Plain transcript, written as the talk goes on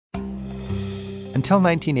Until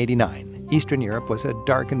 1989, Eastern Europe was a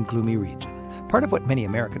dark and gloomy region, part of what many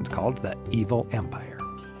Americans called the Evil Empire.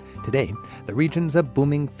 Today, the region's a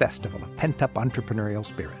booming festival of pent-up entrepreneurial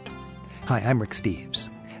spirit. Hi, I'm Rick Steves.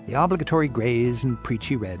 The obligatory grays and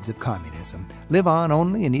preachy reds of communism live on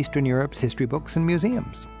only in Eastern Europe's history books and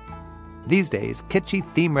museums. These days, kitschy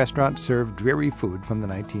theme restaurants serve dreary food from the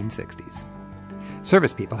 1960s.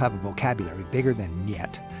 Service people have a vocabulary bigger than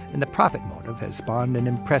yet, and the profit motive has spawned an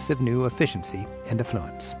impressive new efficiency and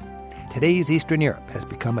affluence. Today's Eastern Europe has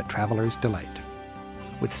become a traveler's delight.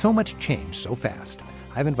 With so much change so fast,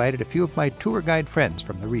 I've invited a few of my tour guide friends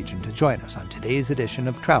from the region to join us on today's edition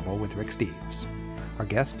of Travel with Rick Steves. Our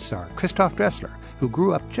guests are Christoph Dressler, who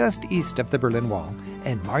grew up just east of the Berlin Wall,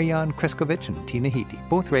 and Marian Kreskovic and Tina Hiti,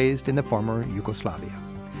 both raised in the former Yugoslavia.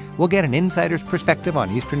 We'll get an insider's perspective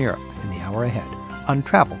on Eastern Europe in the hour ahead on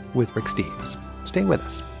Travel with Rick Steves. Stay with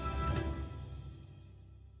us.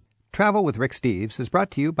 Travel with Rick Steves is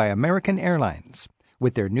brought to you by American Airlines.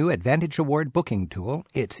 With their new Advantage Award booking tool,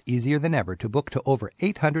 it's easier than ever to book to over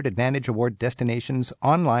 800 Advantage Award destinations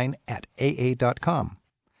online at aa.com.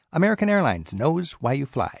 American Airlines knows why you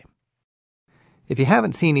fly. If you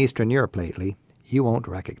haven't seen Eastern Europe lately, you won't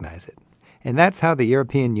recognize it. And that's how the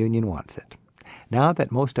European Union wants it. Now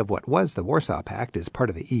that most of what was the Warsaw Pact is part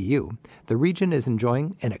of the EU, the region is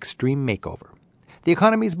enjoying an extreme makeover. The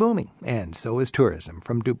economy is booming, and so is tourism,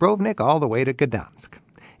 from Dubrovnik all the way to Gdansk.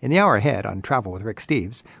 In the hour ahead on Travel with Rick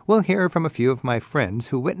Steves, we'll hear from a few of my friends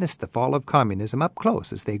who witnessed the fall of communism up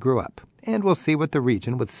close as they grew up, and we'll see what the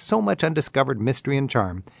region, with so much undiscovered mystery and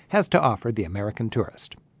charm, has to offer the American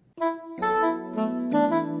tourist.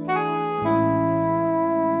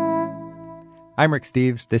 I'm Rick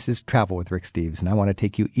Steves. This is Travel with Rick Steves, and I want to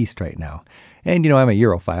take you east right now. And, I'm a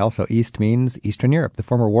Europhile, so east means Eastern Europe, the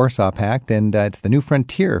former Warsaw Pact, and it's the new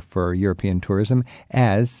frontier for European tourism,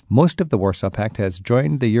 as most of the Warsaw Pact has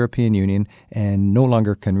joined the European Union and no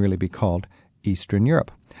longer can really be called Eastern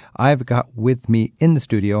Europe. I've got with me in the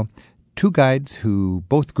studio two guides who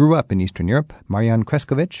both grew up in Eastern Europe, Marian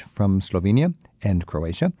Kreskovic from Slovenia and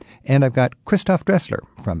Croatia, and I've got Christoph Dressler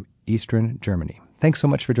from Eastern Germany. Thanks so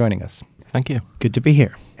much for joining us. Thank you. Good to be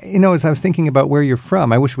here. As I was thinking about where you're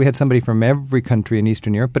from, I wish we had somebody from every country in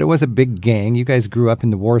Eastern Europe, but it was a big gang. You guys grew up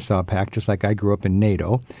in the Warsaw Pact, just like I grew up in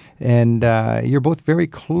NATO, and you're both very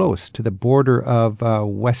close to the border of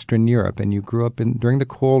Western Europe, and you grew up during the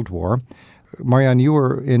Cold War. Marian, you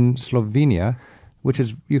were in Slovenia, which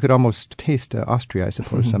is, you could almost taste Austria, I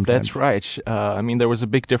suppose, sometimes. That's right. There was a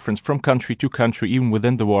big difference from country to country, even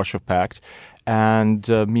within the Warsaw Pact. And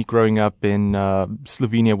me growing up in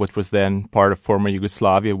Slovenia, which was then part of former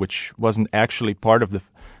Yugoslavia, which wasn't actually part of the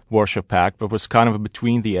Warsaw Pact, but was kind of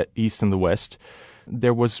between the East and the West,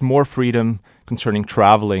 there was more freedom concerning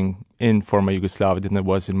traveling in former Yugoslavia than there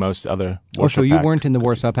was in most other Warsaw Pact. So you weren't in the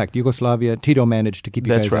Warsaw Pact. Yugoslavia, Tito managed to keep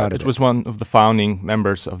you guys That's right. out of it. It was one of the founding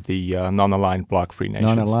members of the non-aligned bloc-free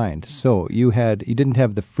nations. Non-aligned. So you didn't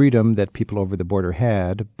have the freedom that people over the border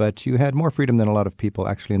had, but you had more freedom than a lot of people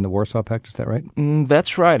actually in the Warsaw Pact. Is that right?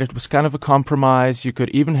 That's right. It was kind of a compromise. You could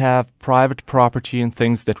even have private property and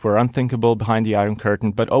things that were unthinkable behind the Iron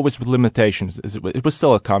Curtain, but always with limitations. It was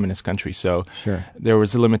still a communist country, so sure. There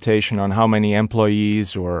was a limitation on how many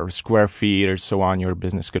employees or square feet or so on your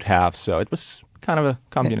business could have. So it was kind of a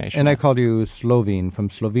combination. And I called you Slovene from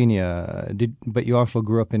Slovenia, but you also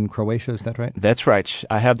grew up in Croatia, is that right? That's right.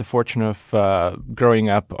 I had the fortune of growing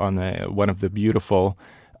up on one of the beautiful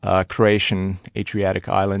Croatian Adriatic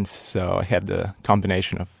islands, so I had the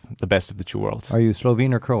combination of the best of the two worlds. Are you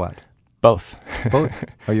Slovene or Croat? Both. Both?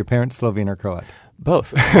 Are your parents Slovene or Croat?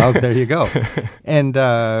 Both. Oh, there you go. And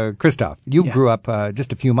Christoph, you grew up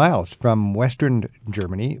just a few miles from Western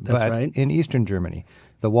Germany, That's but right. in Eastern Germany.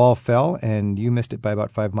 The wall fell, and you missed it by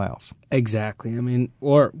about 5 miles. Exactly.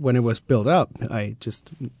 Or when it was built up, I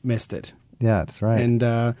just missed it. Yeah, that's right. And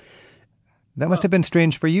that must have been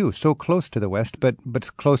strange for you, so close to the West, but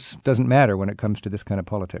close doesn't matter when it comes to this kind of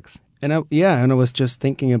politics. And I was just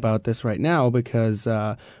thinking about this right now because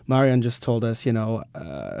Marian just told us,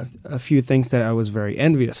 a few things that I was very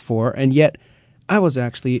envious for, and yet I was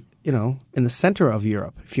actually, in the center of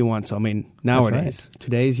Europe, if you want. So, nowadays,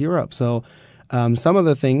 today's Europe. So some of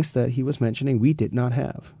the things that he was mentioning, we did not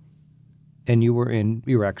have. And you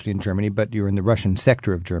were actually in Germany, but you were in the Russian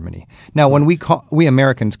sector of Germany. Now, when we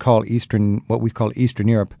Americans call what we call Eastern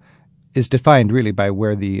Europe, is defined really by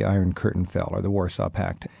where the Iron Curtain fell, or the Warsaw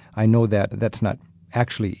Pact. I know that that's not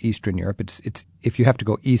actually Eastern Europe. It's if you have to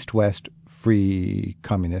go east-west, free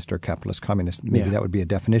communist or capitalist communist, maybe that would be a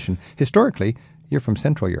definition. Historically, you're from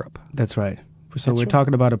Central Europe. That's right. So we're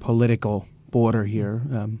talking about a political border here.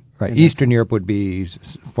 Right. Eastern Europe would be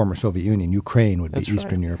former Soviet Union. Ukraine would be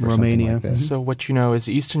Eastern Europe or Romania. something like this. So what you know is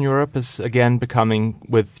Eastern Europe is again becoming,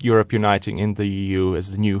 with Europe uniting in the EU,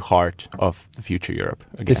 as the new heart of the future Europe.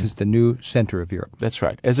 Again. This is the new center of Europe. That's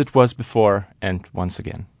right, as it was before and once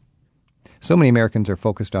again. So many Americans are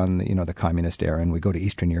focused on the communist era, and we go to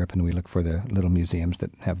Eastern Europe and we look for the little museums that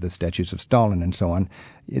have the statues of Stalin and so on.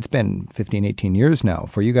 It's been 15, 18 years now.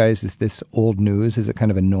 For you guys, is this old news? Is it kind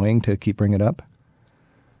of annoying to keep bringing it up?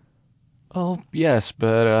 Oh, yes,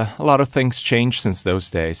 but a lot of things changed since those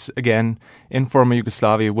days. Again, in former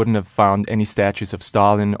Yugoslavia, you wouldn't have found any statues of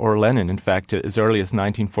Stalin or Lenin. In fact, as early as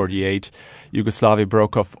 1948, Yugoslavia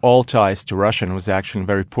broke off all ties to Russia and was actually in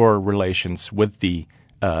very poor relations with the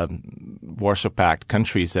Warsaw Pact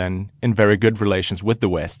countries and in very good relations with the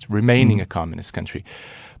West, remaining a communist country.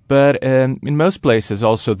 But in most places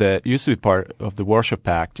also that used to be part of the Warsaw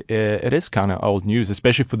Pact, it is kind of old news,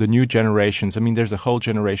 especially for the new generations. I mean, there's a whole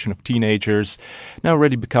generation of teenagers now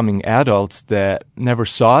already becoming adults that never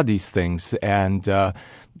saw these things and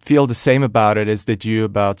feel the same about it as they do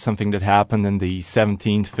about something that happened in the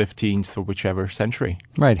 17th, 15th, or whichever century.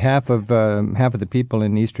 Right. Half of the people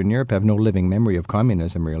in Eastern Europe have no living memory of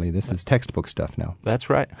communism, really. This is textbook stuff now. That's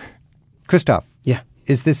right. Christoph. Yeah.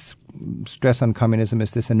 Is this stress on communism,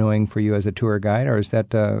 is this annoying for you as a tour guide, or is that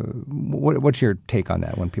what's your take on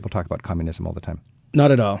that when people talk about communism all the time? Not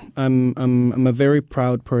at all. I'm a very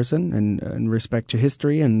proud person in respect to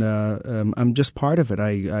history, and I'm just part of it.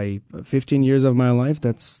 I 15 years of my life.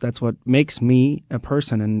 That's what makes me a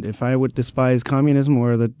person. And if I would despise communism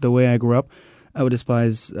or the way I grew up, I would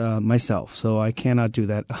despise myself. So I cannot do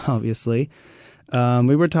that. Obviously,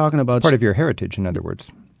 we were talking about it's part of your heritage, in other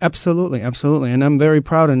words. Absolutely, absolutely, and I'm very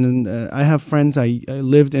proud. And I have friends. I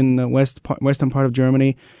lived in the western part of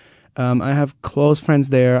Germany. I have close friends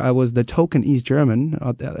there. I was the token East German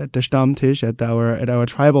at the Stammtisch at our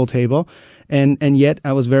tribal table, and yet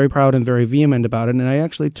I was very proud and very vehement about it. And I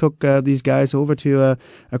actually took these guys over to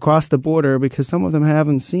across the border because some of them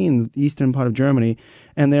haven't seen the eastern part of Germany,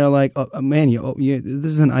 and they're like, "Oh, man,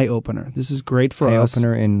 this is an eye opener. This is great for us." Eye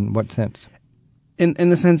opener in what sense? In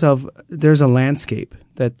the sense of there's a landscape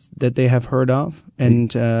that they have heard of,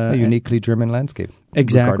 and a uniquely German landscape.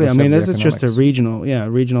 Exactly. I mean, this is just a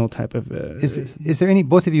regional type of. Is there any?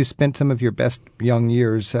 Both of you spent some of your best young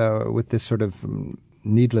years with this sort of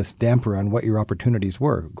needless damper on what your opportunities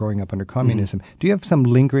were growing up under communism. Mm-hmm. Do you have some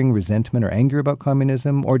lingering resentment or anger about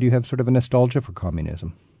communism, or do you have sort of a nostalgia for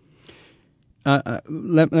communism?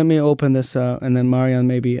 Let me open this, and then Marian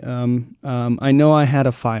maybe. I know I had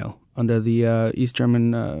a file under the East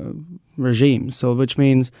German regime, so which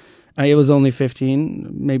means I was only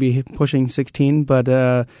 15, maybe pushing 16,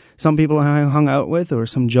 but some people I hung out with or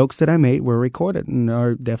some jokes that I made were recorded and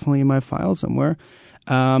are definitely in my file somewhere.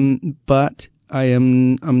 But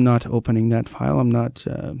I'm not opening that file. I'm not.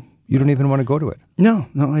 You don't even want to go to it? No,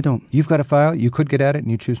 I don't. You've got a file. You could get at it, and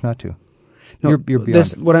you choose not to. No, you're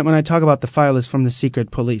beyond. When I talk about the file is from the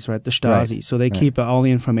secret police, right? The Stasi. Right. So they keep all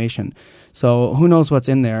the information. So who knows what's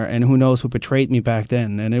in there, and who knows who betrayed me back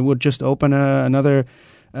then? And it would just open another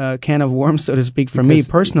can of worms, so to speak, for me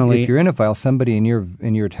personally. If you're in a file, somebody in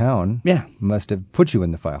your town must have put you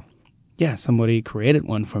in the file. Yeah, somebody created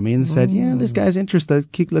one for me and said, "Yeah, this guy's interested.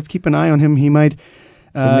 Let's keep an eye on him. He might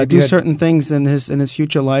do certain things in his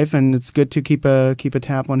future life, and it's good to keep a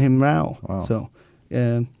tap on him now." Wow. So.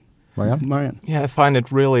 Marian? Yeah, I find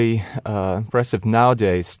it really impressive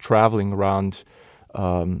nowadays, traveling around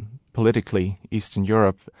politically Eastern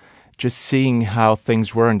Europe, just seeing how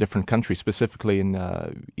things were in different countries, specifically in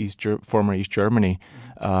former East Germany,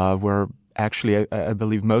 where actually I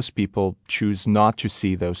believe most people choose not to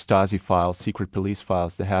see those Stasi files, secret police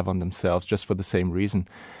files they have on themselves, just for the same reason.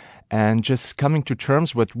 And just coming to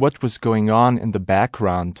terms with what was going on in the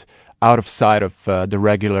background, out of sight of the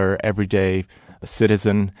regular, everyday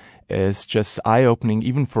citizen, is just eye-opening,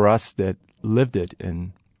 even for us that lived it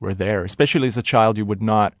and were there. Especially as a child, you would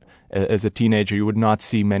not, as a teenager, you would not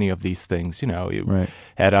see many of these things. You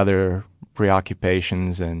had other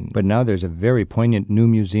preoccupations. But now there's a very poignant new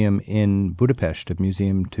museum in Budapest, a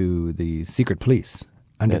museum to the secret police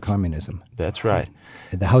under communism. That's right.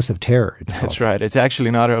 The House of Terror. That's right. It's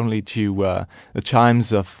actually not only to the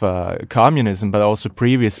times of communism, but also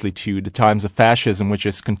previously to the times of fascism, which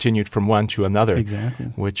has continued from one to another. Exactly.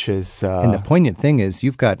 Which is... and the poignant thing is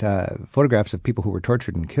you've got photographs of people who were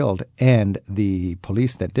tortured and killed, and the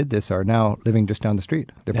police that did this are now living just down the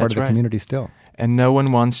street. They're part of the community still. And no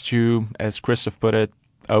one wants to, as Christoph put it,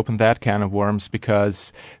 open that can of worms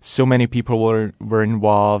because so many people were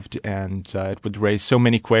involved, and it would raise so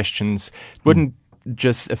many questions. It wouldn't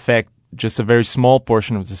just affect just a very small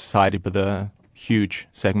portion of the society, but a huge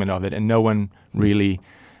segment of it, and no one really.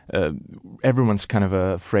 Everyone's kind of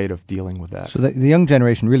afraid of dealing with that. So the young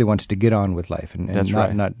generation really wants to get on with life and That's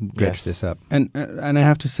right. not dredge this up. And I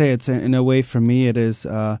have to say, it's in a way for me, it is.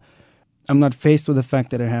 I'm not faced with the fact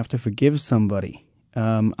that I have to forgive somebody.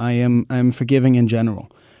 I'm forgiving in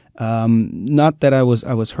general. Not that I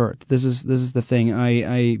was hurt. This is the thing.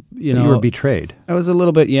 You were betrayed. I was a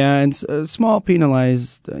little bit, and small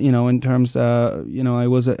penalized. In terms, I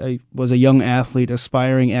was a young athlete,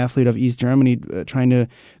 aspiring athlete of East Germany, trying to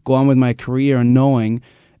go on with my career, and knowing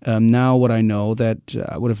now what I know that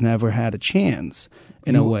I would have never had a chance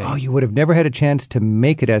in a way. Oh, you would have never had a chance to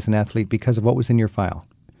make it as an athlete because of what was in your file.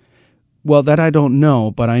 Well, that I don't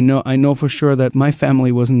know, but I know for sure that my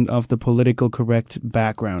family wasn't of the political correct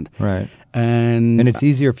background. Right. And it's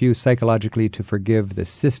easier for you psychologically to forgive the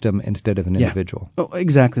system instead of an individual. Oh,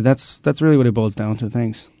 exactly. That's really what it boils down to.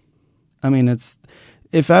 Thanks. I mean,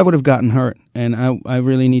 if I would have gotten hurt, and I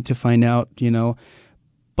really need to find out,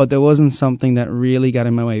 but there wasn't something that really got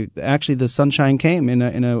in my way. Actually, the sunshine came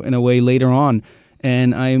in a way later on,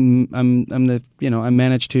 and I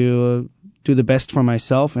managed to do the best for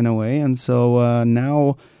myself in a way, and so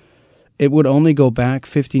now it would only go back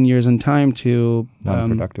 15 years in time to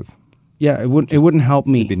non-productive. It wouldn't help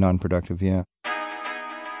me. It'd be non-productive, yeah.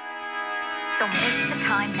 So make the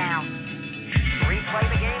time now. Replay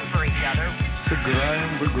the game for each other.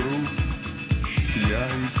 Сыграем в игру, я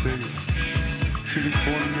и ты.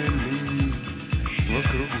 Телефонные линии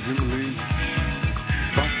вокруг земли.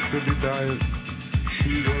 Факсы летают,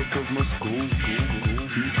 снега в Москву.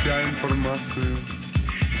 И вся информация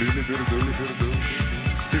билиберду.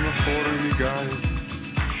 Семафоры мигают,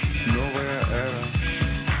 новая эра.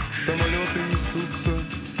 Самолеты несутся,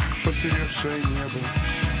 посеревшее небо.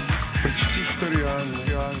 Почти что реально,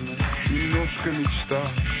 немножко мечта.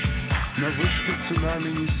 На вышке цунами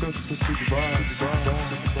несется судьба.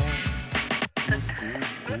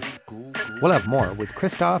 We'll have more with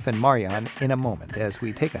Christoph and Marian in a moment as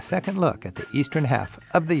we take a second look at the eastern half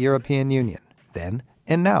of the European Union, then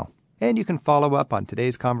and now. And you can follow up on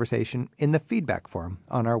today's conversation in the feedback form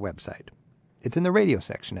on our website. It's in the radio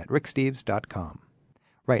section at ricksteves.com.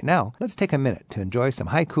 Right now, let's take a minute to enjoy some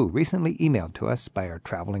haiku recently emailed to us by our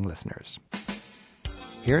traveling listeners.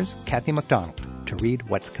 Here's Kathy McDonald to read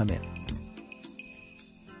what's come in.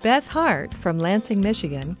 Beth Hart from Lansing,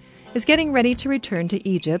 Michigan, is getting ready to return to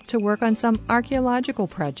Egypt to work on some archaeological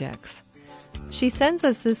projects. She sends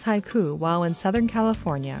us this haiku while in Southern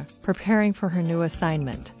California, preparing for her new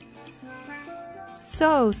assignment.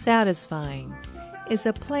 So satisfying is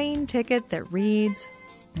a plane ticket that reads,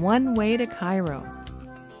 "One way to Cairo."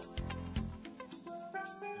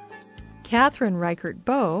 Catherine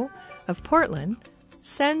Reichert-Bowe of Portland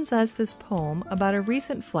sends us this poem about a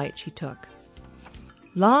recent flight she took.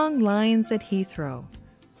 Long lines at Heathrow.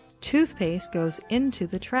 Toothpaste goes into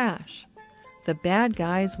the trash. The bad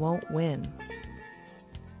guys won't win.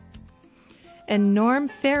 And Norm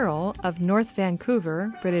Farrell of North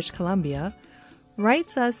Vancouver, British Columbia,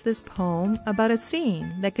 writes us this poem about a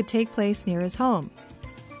scene that could take place near his home.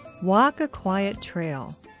 Walk a quiet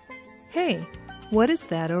trail. Hey, what is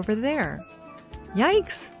that over there?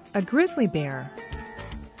 Yikes, a grizzly bear.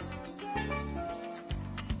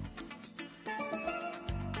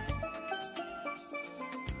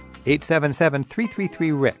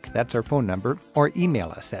 (877-333-RICK). That's our phone number, or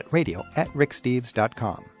email us at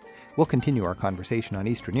radio@ricksteves.com. We'll continue our conversation on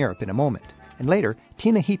Eastern Europe in a moment. And later,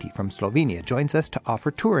 Tina Hiti from Slovenia joins us to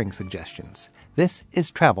offer touring suggestions. This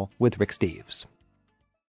is Travel with Rick Steves.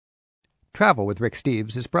 Travel with Rick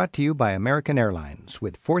Steves is brought to you by American Airlines,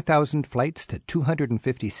 with 4,000 flights to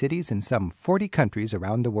 250 cities in some 40 countries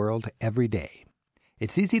around the world every day.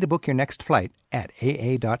 It's easy to book your next flight at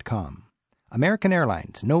aa.com. American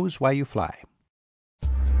Airlines knows why you fly.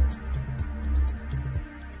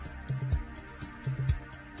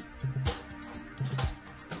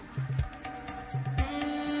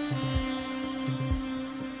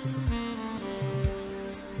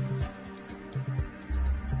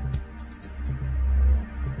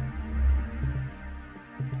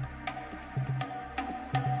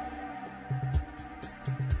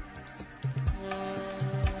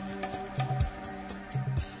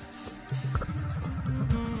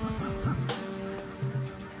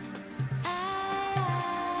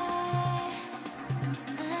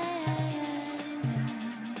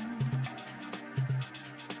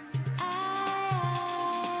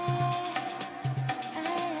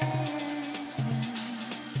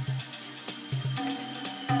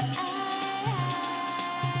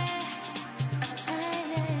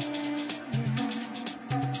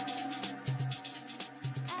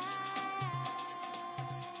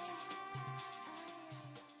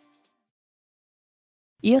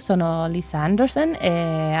 Io sono Lisa Anderson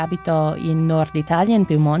e abito in Nord Italia, in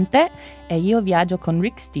Piemonte, e io viaggio con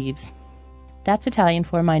Rick Steves. That's Italian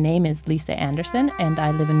for my name is Lisa Anderson, and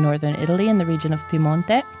I live in northern Italy in the region of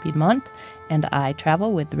Piedmont, and I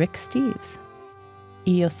travel with Rick Steves.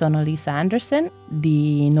 Io sono Lisa Anderson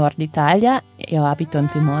di Nord Italia, io abito in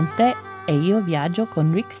Piemonte, e io viaggio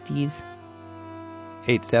con Rick Steves.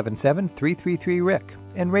 877-333-RICK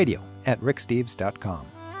and radio@ricksteves.com.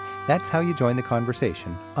 That's how you join the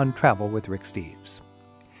conversation on Travel with Rick Steves.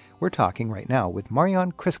 We're talking right now with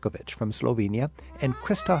Marian Kriskovic from Slovenia and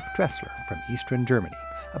Christoph Dressler from Eastern Germany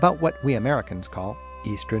about what we Americans call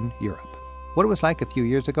Eastern Europe, what it was like a few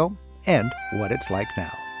years ago, and what it's like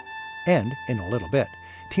now. And in a little bit,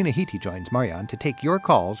 Tina Hiti joins Marian to take your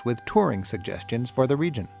calls with touring suggestions for the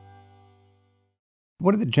region.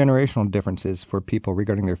 What are the generational differences for people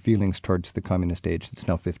regarding their feelings towards the communist age that's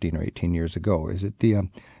now 15 or 18 years ago? Is it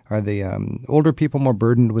are the older people more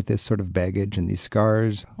burdened with this sort of baggage and these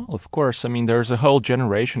scars? Well, of course. I mean, there's a whole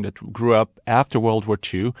generation that grew up after World War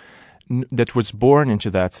II that was born into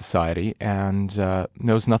that society and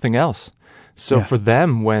knows nothing else. So for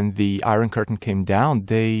them, when the Iron Curtain came down,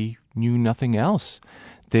 they knew nothing else.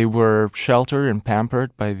 They were sheltered and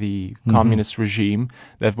pampered by the communist regime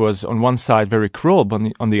that was, on one side, very cruel,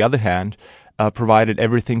 but on the other hand, provided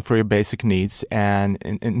everything for your basic needs. And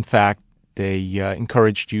in fact, they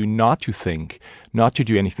encouraged you not to think, not to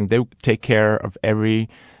do anything. They would take care of every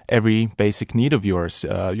basic need of yours,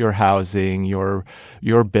 your housing, your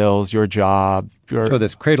bills, your job. So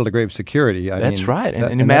this cradle-to-grave security. That's right.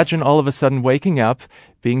 And imagine all of a sudden waking up,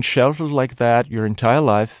 being sheltered like that your entire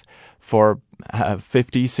life for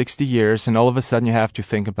 50, 60 years, and all of a sudden you have to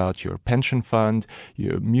think about your pension fund,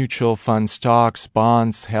 your mutual fund, stocks,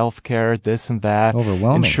 bonds, healthcare, this and that.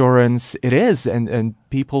 Overwhelming. Insurance. It is, and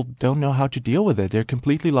people don't know how to deal with it. They're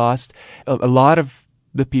completely lost. A lot of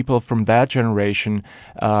the people from that generation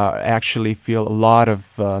actually feel a lot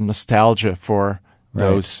of nostalgia for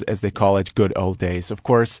those, as they call it, good old days. Of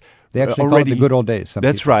course, they actually call it the good old days.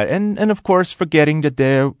 That's right. And of course, forgetting that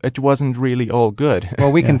it wasn't really all good.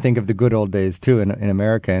 Well, we can think of the good old days, too, in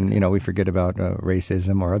America. And, we forget about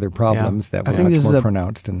racism or other problems that were much more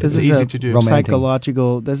pronounced. And this is easy to do. This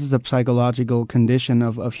is a psychological condition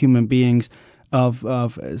of human beings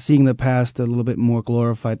of seeing the past a little bit more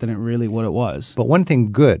glorified than it really what it was. But one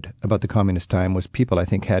thing good about the communist time was people, I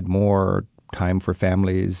think, had more time for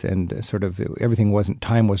families, and sort of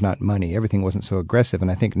time was not money. Everything wasn't so aggressive.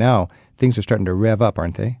 And I think now things are starting to rev up,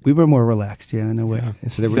 aren't they? We were more relaxed, in a way. Yeah.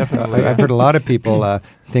 So I've heard a lot of people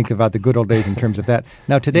think about the good old days in terms of that.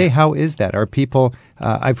 Now, today, how is that? Are people,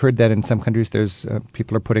 I've heard that in some countries there's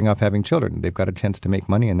people are putting off having children. They've got a chance to make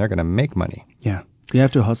money, and they're going to make money. Yeah. You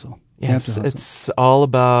have to hustle. Yes, it's all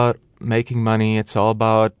about making money. It's all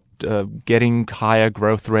about getting higher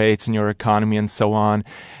growth rates in your economy and so on.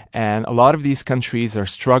 And a lot of these countries are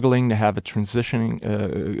struggling to have a transitioning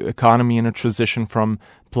economy and a transition from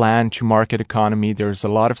planned to market economy. There's a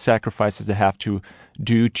lot of sacrifices they have to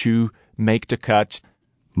do to make the cut.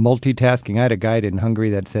 Multitasking. I had a guide in Hungary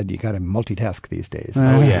that said you got to multitask these days.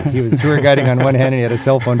 Oh, yes. He was tour guiding on one hand and he had a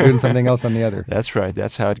cell phone doing something else on the other. That's right.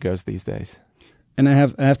 That's how it goes these days. And I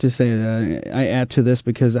have to say, I add to this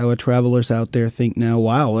because our travelers out there think now,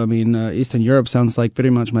 wow, I mean, Eastern Europe sounds like pretty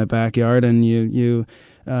much my backyard, and you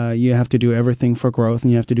have to do everything for growth,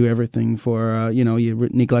 and you have to do everything for, you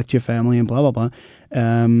neglect your family and blah, blah, blah,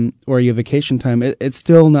 or your vacation time. It's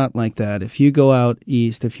still not like that. If you go out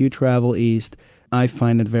east, if you travel east, I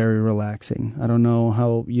find it very relaxing. I don't know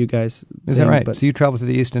how you guys Is that right? So you travel to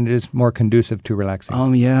the east and it is more conducive to relaxing?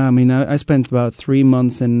 Yeah. I mean, I spent about 3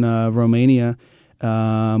 months in Romania.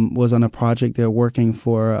 Was on a project there working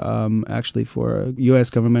for actually for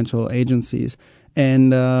U.S. governmental agencies,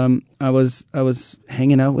 and I was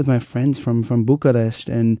hanging out with my friends from Bucharest,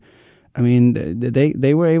 and I mean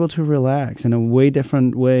they were able to relax in a way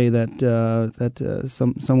different way that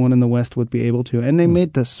someone in the West would be able to, and they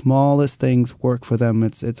made the smallest things work for them.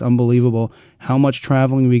 It's unbelievable how much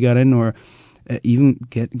traveling we got in, or even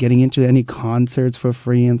getting into any concerts for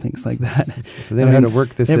free and things like that. So they know how to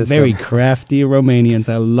work this system. They're very crafty Romanians.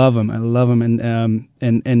 I love them, and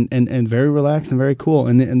very relaxed and very cool.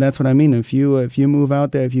 And that's what I mean. If you move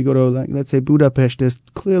out there, if you go to, let's say, Budapest, there's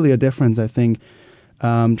clearly a difference, I think,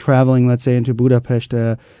 traveling, let's say, into Budapest,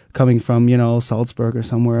 coming from, Salzburg or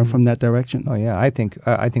somewhere from that direction. Oh yeah, I think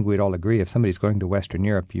we'd all agree if somebody's going to Western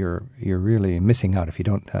Europe, you're really missing out if you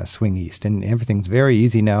don't swing east. And everything's very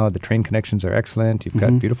easy now. The train connections are excellent. You've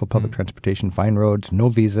got beautiful public transportation, fine roads, no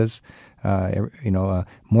visas.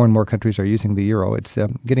 More and more countries are using the euro. It's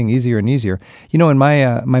getting easier and easier. In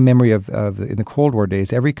my memory of in the Cold War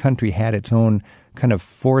days, every country had its own kind of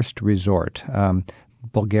forced resort.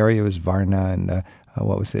 Bulgaria was Varna, and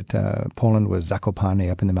Poland was Zakopane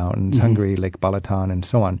up in the mountains, Hungary, Lake Balaton, and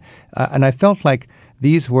so on. And I felt like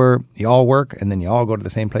these were, you all work, and then you all go to the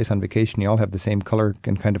same place on vacation, you all have the same color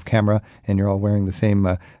and kind of camera, and you're all wearing the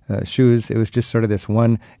same shoes. It was just sort of this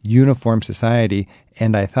one uniform society,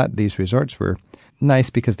 and I thought these resorts were nice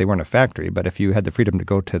because they weren't a factory, but if you had the freedom to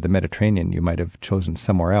go to the Mediterranean, you might have chosen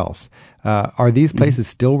somewhere else. Are these places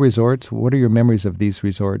still resorts? What are your memories of these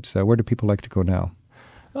resorts? Where do people like to go now?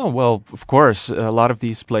 Oh, well, of course, a lot of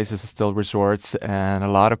these places are still resorts, and a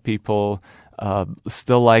lot of people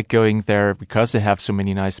still like going there because they have so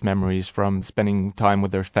many nice memories from spending time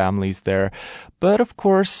with their families there. But of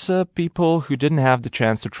course, people who didn't have the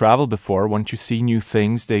chance to travel before want to see new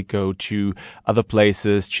things. They go to other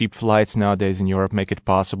places. Cheap flights nowadays in Europe make it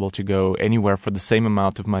possible to go anywhere for the same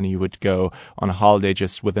amount of money you would go on a holiday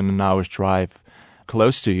just within an hour's drive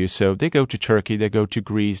close to you. So they go to Turkey, they go to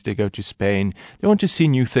Greece, they go to Spain. They want to see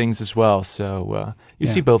new things as well. So you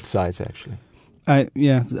see both sides, actually. I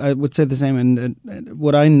would say the same. And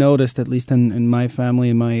what I noticed, at least in my family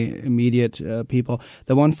and my immediate people,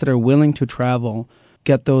 the ones that are willing to travel,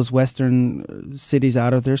 get those Western cities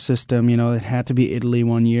out of their system. It had to be Italy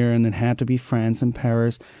one year, and it had to be France and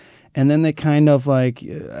Paris. And then they kind of like,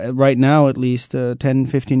 right now at least, 10,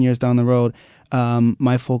 15 years down the road,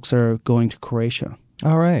 my folks are going to Croatia.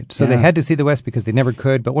 All right. So they had to see the West because they never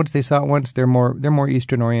could, but once they saw it once, they're more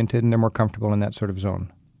Eastern oriented and they're more comfortable in that sort of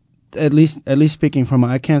zone. At least speaking from,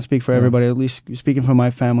 I can't speak for everybody, at least speaking from my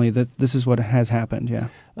family, that this is what has happened, yeah.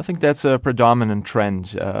 I think that's a predominant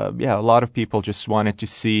trend. A lot of people just wanted to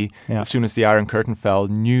see, as soon as the Iron Curtain fell,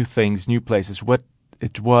 new things, new places, what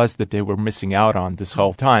it was that they were missing out on this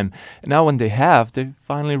whole time. And now when they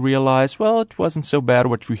finally realize, well, it wasn't so bad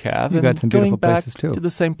what we have. You got some beautiful places too. To the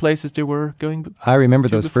same places they were going. I remember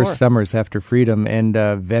those first summers after freedom, and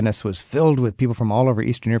Venice was filled with people from all over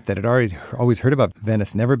Eastern Europe that had always heard about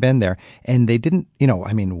Venice, never been there, and they didn't.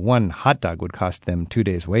 One hot dog would cost them 2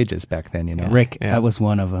 days' wages back then. Rick, I was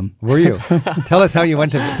one of them. Were you? Tell us how you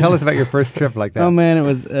went to. Tell us about your first trip like that. Oh man, it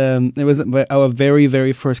was our very,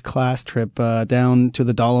 very first class trip down to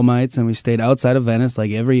the Dolomites, and we stayed outside of Venice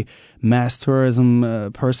like every mass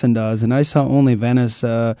tourism person does. And I saw only Venice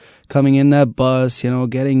coming in that bus,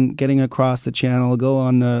 getting across the channel, go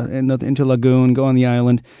on into Lagoon, go on the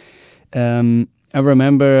island. I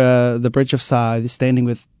remember the Bridge of Sighs, standing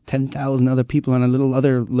with 10,000 other people on a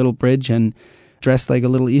little bridge, and dressed like a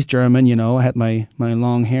little East German. I had my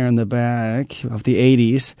long hair in the back of the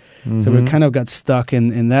 80s, so we kind of got stuck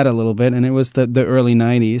in that a little bit. And it was the early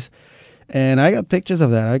 90s. And I got pictures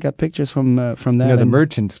of that. I got pictures from that. The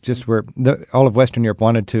merchants just were, all of Western Europe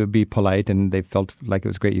wanted to be polite, and they felt like it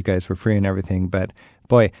was great. You guys were free and everything. But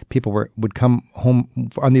boy, people would come home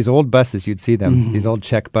on these old buses. You'd see them, these old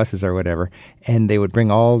Czech buses or whatever, and they would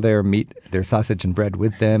bring all their meat, their sausage and bread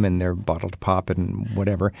with them, and their bottled pop and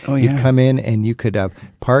whatever. Oh, yeah. You'd come in and you could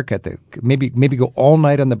park at maybe go all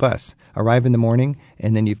night on the bus, arrive in the morning,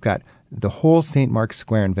 and then you've got the whole St. Mark's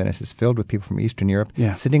Square in Venice is filled with people from Eastern Europe,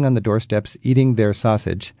 sitting on the doorsteps, eating their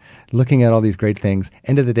sausage, looking at all these great things.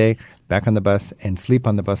 End of the day, back on the bus, and sleep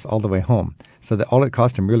on the bus all the way home. So that all it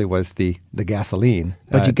cost him really was the gasoline.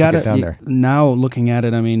 But you gotta get down there. Now looking at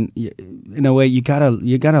it, in a way, you gotta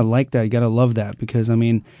like that. You gotta love that because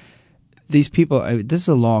these people. This is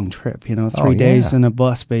a long trip. 3 days in a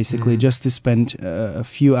bus basically just to spend a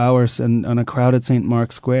few hours on a crowded St.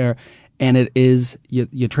 Mark's Square. And it is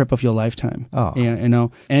your trip of your lifetime. Oh.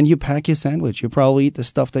 And you pack your sandwich. You probably eat the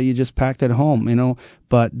stuff that you just packed at home,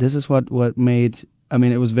 But this is what made,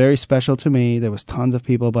 it was very special to me. There was tons of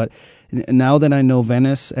people. But now that I know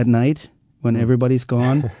Venice at night, when everybody's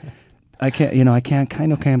gone, I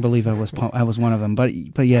can't believe I was one of them.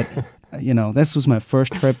 But yet, this was my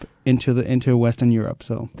first trip into Western Europe.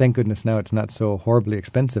 So thank goodness now it's not so horribly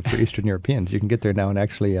expensive for Eastern Europeans. You can get there now and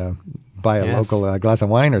actually buy a local glass of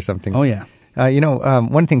wine or something. Oh yeah.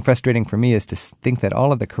 One thing frustrating for me is to think that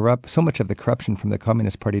all of so much of the corruption from the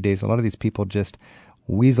Communist Party days, a lot of these people just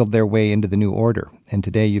weaseled their way into the new order. And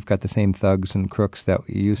today you've got the same thugs and crooks that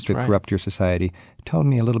used to corrupt your society. Tell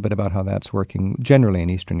me a little bit about how that's working generally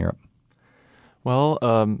in Eastern Europe. Well,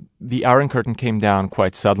 the Iron Curtain came down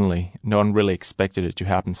quite suddenly. No one really expected it to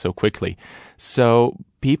happen so quickly. So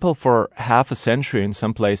people for half a century, in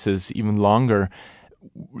some places even longer,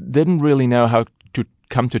 didn't really know how to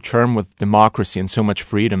come to terms with democracy and so much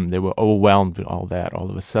freedom. They were overwhelmed with all that all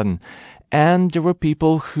of a sudden. And there were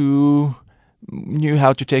people who knew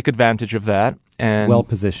how to take advantage of that. And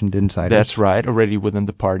well-positioned insiders. That's right, already within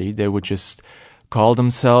the party. They would just call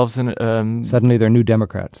themselves suddenly they're new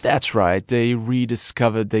Democrats. That's right. They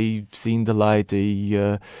rediscovered, they've seen the light,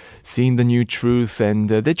 they seen the new truth, and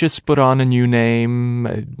they just put on a new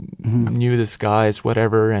name, new disguise,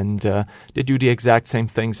 whatever, and they do the exact same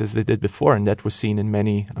things as they did before, and that was seen in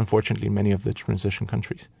unfortunately, many of the transition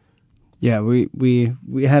countries. Yeah, we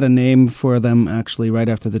had a name for them actually right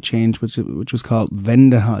after the change, which was called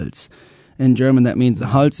Wendehals. In German, that means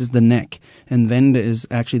Hals is the neck, and Wende is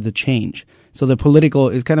actually the change. So the political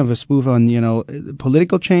is kind of a spoof on,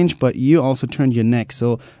 political change, but you also turned your neck.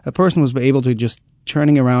 So a person was able to just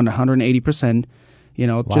turning around 180%,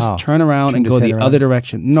 just turn around and go the other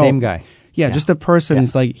direction. No, same guy. Yeah, just a person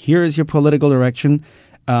is like, here is your political direction.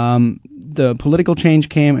 The political change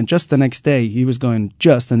came, and just the next day, he was going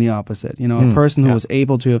just in the opposite. A person who was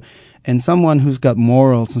able to, and someone who's got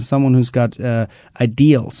morals and someone who's got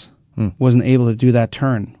ideals wasn't able to do that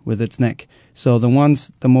turn with its neck. So the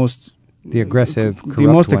most aggressive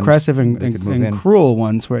and cruel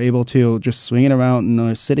ones were able to just swing it around and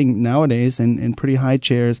are sitting nowadays in pretty high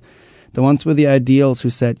chairs. The ones with the ideals who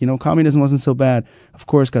said, communism wasn't so bad, of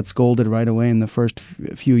course, got scolded right away in the first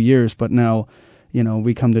few years, but now,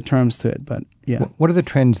 we come to terms to it. But yeah. What are the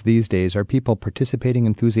trends these days? Are people participating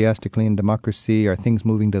enthusiastically in democracy? Are things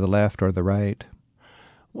moving to the left or the right?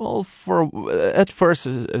 Well, at first,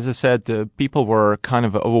 as I said, people were kind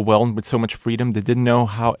of overwhelmed with so much freedom. They didn't know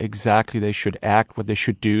how exactly they should act, what they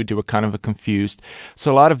should do. They were kind of confused. So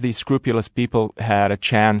a lot of these scrupulous people had a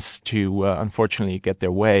chance to, unfortunately, get their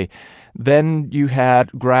way. Then you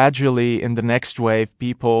had gradually in the next wave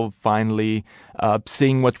people finally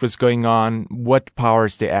seeing what was going on, what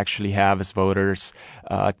powers they actually have as voters,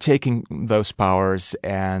 taking those powers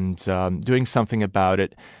and doing something about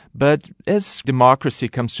it. But as democracy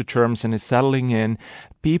comes to terms and is settling in,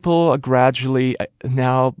 people are gradually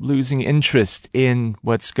now losing interest in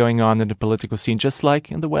what's going on in the political scene, just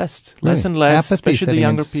like in the West. Really? Less and less, Apathy especially the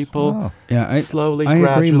younger people. Yeah, slowly, I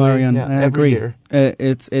gradually. agree, Marian. I every agree. year.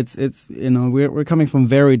 It's we're coming from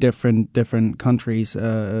very different countries,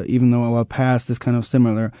 even though our past is kind of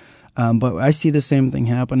similar. But I see the same thing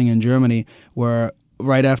happening in Germany, where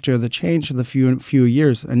right after the change of the few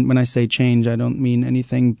years, and when I say change, I don't mean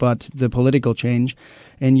anything but the political change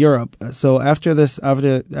in Europe. So after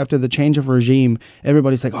the change of regime,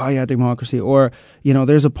 everybody's like, oh yeah, democracy, or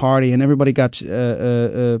there's a party, and everybody got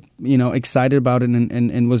excited about it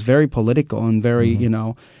and was very political and very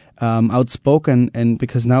outspoken, and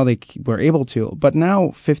because now they were able to. But now,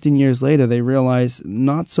 15 years later, they realize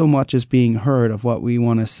not so much is being heard of what we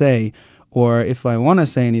want to say. Or if I want to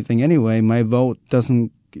say anything anyway, my vote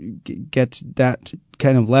doesn't get that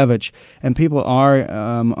kind of leverage. And people are,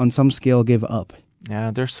 on some scale, give up.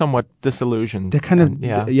 Yeah, they're somewhat disillusioned. They're kind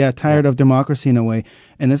of tired of democracy in a way.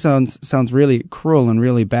 And this sounds really cruel and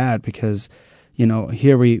really bad because,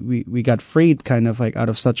 here we got freed kind of like out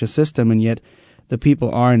of such a system, and yet the people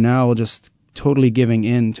are now just totally giving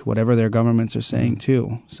in to whatever their governments are saying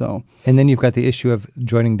too. So, and then you've got the issue of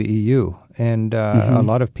joining the EU, and a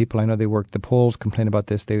lot of people I know the Poles complain about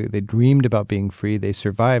this. They dreamed about being free. They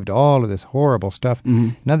survived all of this horrible stuff.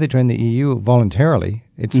 Now they join the EU voluntarily.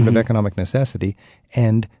 It's sort of economic necessity,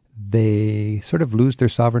 and they sort of lose their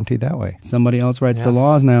sovereignty that way. Somebody else writes the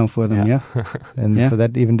laws now for them. Yeah, and so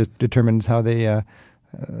that even determines how they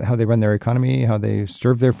run their economy, how they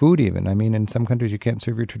serve their food even. I mean, in some countries you can't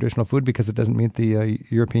serve your traditional food because it doesn't meet the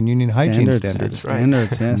European Union hygiene standards.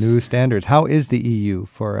 Standards, yes. New standards. How is the EU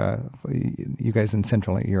for you guys in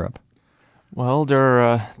Central Europe? Well, there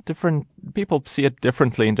are different people see it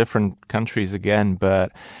differently in different countries again,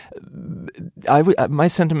 but my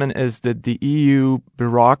sentiment is that the EU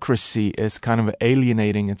bureaucracy is kind of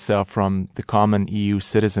alienating itself from the common EU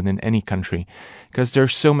citizen in any country, because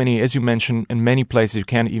there's so many, as you mentioned, in many places you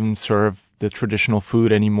can't even serve the traditional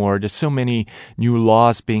food anymore. There's so many new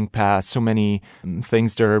laws being passed, so many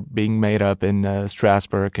things that are being made up in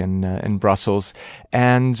Strasbourg and in Brussels,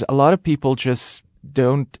 and a lot of people just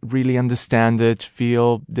don't really understand it,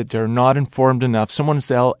 feel that they're not informed enough. Someone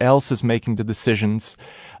else is making the decisions.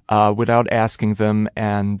 without asking them,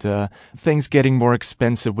 and things getting more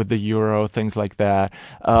expensive with the euro, things like that,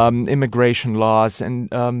 immigration laws, and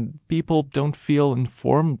people don't feel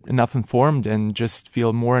enough informed and just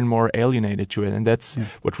feel more and more alienated to it. And that's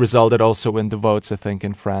what resulted also in the votes, I think,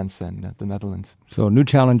 in France and the Netherlands. So new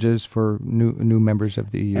challenges for new members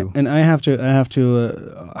of the EU. And I have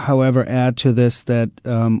to, however, add to this that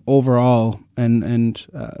overall, and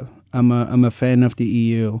I'm a fan of the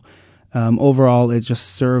EU. Overall, it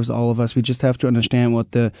just serves all of us. We just have to understand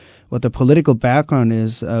what the political background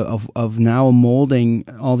is of now molding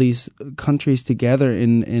all these countries together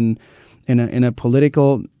in a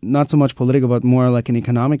political, not so much political, but more like an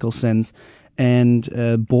economical sense. And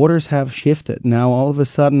borders have shifted. Now, all of a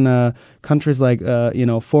sudden, countries like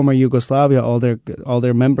former Yugoslavia, all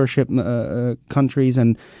their membership countries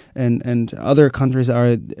and other countries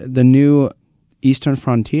are the new eastern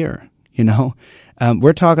frontier.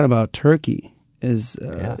 We're talking about Turkey is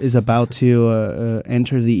about to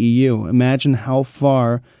enter the EU. Imagine how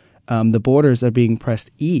far the borders are being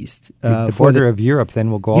pressed east. The border of Europe then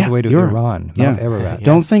will go all the way to Iran, Mount Ararat. Yes.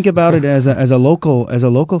 Don't think about it as a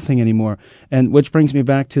local thing anymore. And which brings me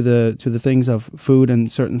back to the things of food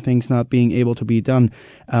and certain things not being able to be done.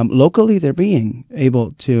 Locally, they're being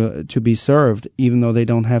able to be served, even though they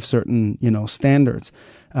don't have certain standards.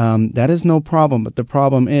 That is no problem. But the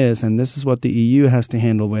problem is, and this is what the EU has to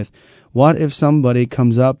handle with, what if somebody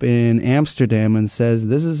comes up in Amsterdam and says,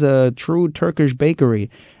 this is a true Turkish bakery,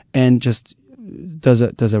 and just does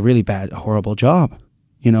a really bad, horrible job,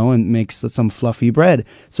 and makes some fluffy bread.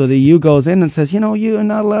 So the EU goes in and says, you are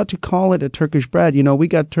not allowed to call it a Turkish bread. We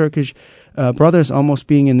got Turkish brothers almost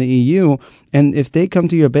being in the EU, and if they come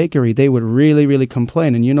to your bakery, they would really, really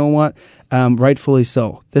complain. And you know what? Rightfully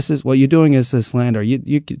so. This is what you're doing is a slander.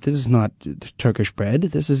 This is not Turkish bread.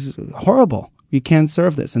 This is horrible. You can't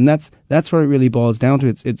serve this, and that's what it really boils down to.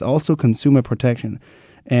 It's also consumer protection.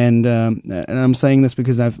 And I'm saying this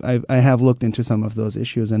because I have looked into some of those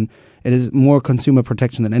issues, and it is more consumer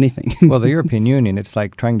protection than anything. Well, the European Union, it's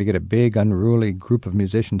like trying to get a big, unruly group of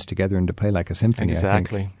musicians together and to play like a symphony.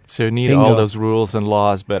 Exactly. I think. So you need all those rules and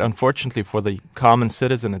laws, but unfortunately for the common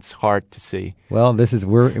citizen, it's hard to see. Well, this is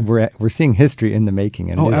we're seeing history in the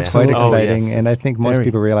making, and it's quite exciting. And I think most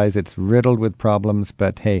people realize it's riddled with problems.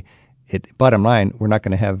 But hey, bottom line, we're not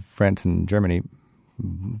going to have France and Germany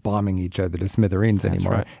bombing each other to smithereens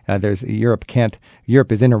anymore. Right.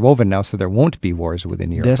 Europe is interwoven now, so there won't be wars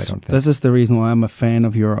within Europe. I don't think. This is the reason why I'm a fan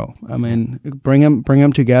of Euro. I mean, bring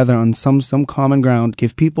them together on some common ground.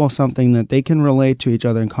 Give people something that they can relate to each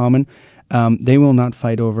other in common. They will not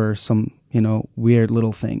fight over some weird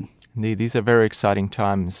little thing. Indeed, these are very exciting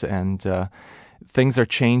times, and things are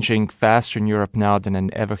changing faster in Europe now than they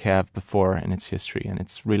ever have before in its history, and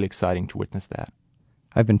it's really exciting to witness that.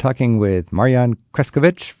 I've been talking with Marian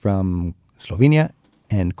Kreskovic from Slovenia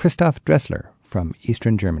and Christoph Dressler from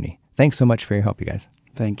Eastern Germany. Thanks so much for your help, you guys.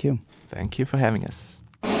 Thank you. Thank you for having us.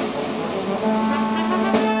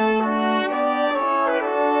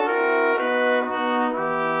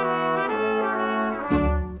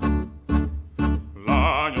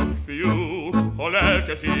 Lányok, fiúk, a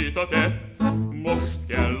lelkesít a tett, most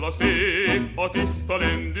kell a szép, a tiszta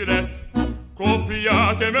lendület.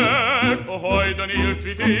 Kopját meg a hajdan élt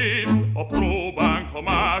vitéz, a próbánk, ha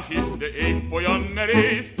más is, de épp olyan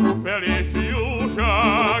merész. Felé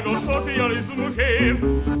fiúság a szocializmusért,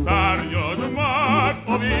 szárnyad már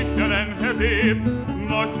a végtelenhez ért.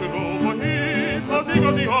 Nagy próba hét, az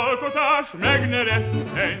igazi alkotás, meg ne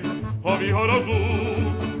rettenj, ha vihar az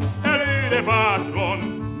út. Előre bátran,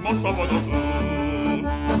 ma szabad az út.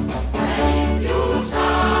 Felé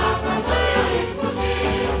fiúság a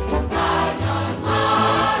szocializmusért,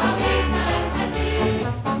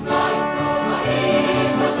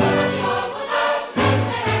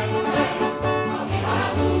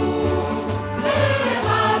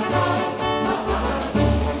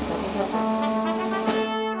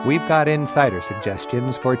 We've got insider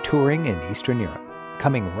suggestions for touring in Eastern Europe,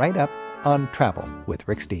 coming right up on Travel with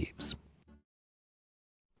Rick Steves.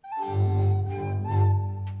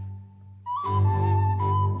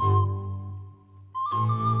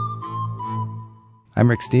 I'm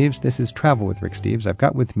Rick Steves. This is Travel with Rick Steves. I've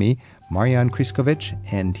got with me Marian Kreskovic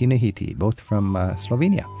and Tina Hiti, both from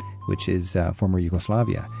Slovenia, which is former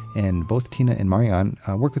Yugoslavia. And both Tina and Marian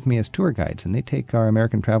work with me as tour guides, and they take our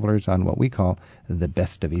American travelers on what we call the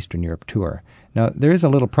Best of Eastern Europe tour. Now, there is a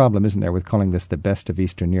little problem, isn't there, with calling this the Best of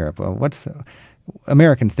Eastern Europe? Well,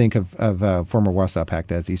 Americans think of former Warsaw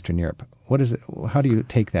Pact as Eastern Europe. What is it? How do you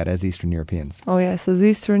take that as Eastern Europeans? Oh, yes, as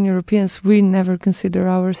Eastern Europeans, we never consider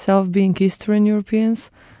ourselves being Eastern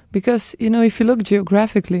Europeans because, if you look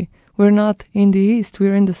geographically, we're not in the east,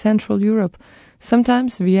 we're in the Central Europe.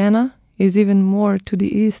 Sometimes Vienna is even more to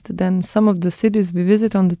the east than some of the cities we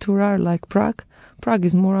visit on the tour are, like Prague. Prague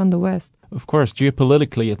is more on the west. Of course,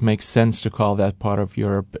 geopolitically, it makes sense to call that part of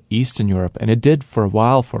Europe Eastern Europe, and it did for a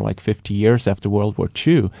while, for like 50 years after World War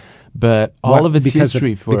II. But all of its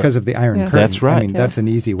history... because of the Iron Curtain. That's right. I mean, that's an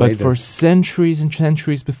easy way. But for centuries and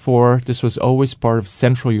centuries before, this was always part of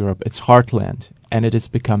Central Europe, its heartland, and it is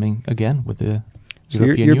becoming, again, with the So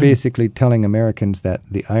European you're Union. basically telling Americans that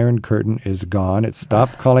the Iron Curtain is gone. It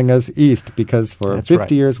stopped calling us East because for That's 50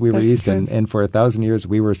 right. years we were That's East and for 1,000 years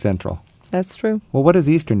we were Central. That's true. Well, what is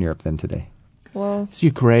Eastern Europe then today? Well, It's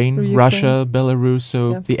Ukraine, Ukraine. Russia, Belarus,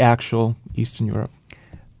 so Yeah. the actual Eastern Europe.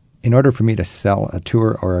 In order for me to sell a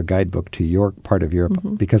tour or a guidebook to your part of Europe,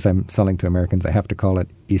 because I'm selling to Americans, I have to call it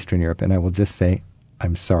Eastern Europe. And I will just say,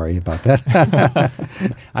 I'm sorry about that.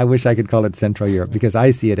 I wish I could call it Central Europe because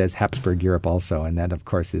I see it as Habsburg Europe also. And that, of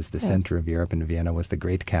course, is the center of Europe. And Vienna was the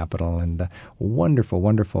great capital and wonderful,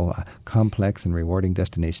 wonderful, complex and rewarding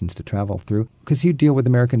destinations to travel through. Because you deal with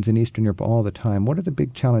Americans in Eastern Europe all the time. What are the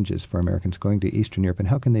big challenges for Americans going to Eastern Europe and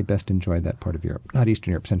how can they best enjoy that part of Europe? Not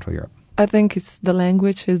Eastern Europe, Central Europe. I think it's the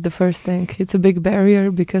language is the first thing. It's a big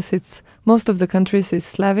barrier because it's most of the countries is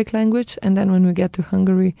Slavic language, and then when we get to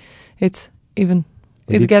Hungary, it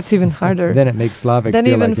gets even harder. Then it makes Slavic Then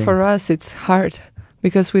feel even like for us, it's hard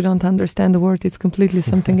because we don't understand the word. It's completely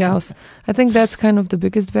something else. I think that's kind of the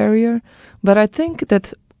biggest barrier. But I think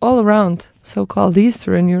that all around so-called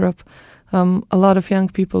Eastern Europe, a lot of young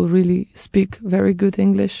people really speak very good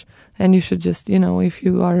English. And you should just, if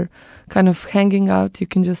you are kind of hanging out, you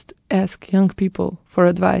can just ask young people for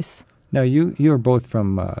advice. Now, you're both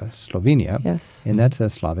from Slovenia. Yes. And that's a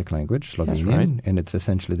Slavic language, Slovenian. right. And it's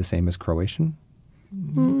essentially the same as Croatian.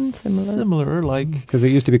 Similar, like... Because it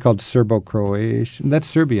used to be called Serbo-Croatian. That's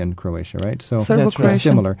Serbian Croatia, right? So Serbo-Croatian.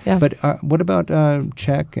 similar. Yeah. But what about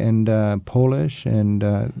Czech and Polish? And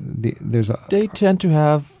there's a... They tend to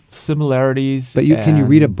have similarities. But can you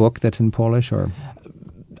read a and book that's in Polish? Or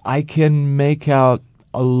I can make out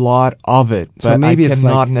a lot of it, So but maybe I it's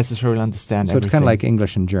cannot like- necessarily understand so it's kind everything. of like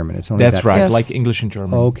English and German. It's only That's that right, Yes. like English and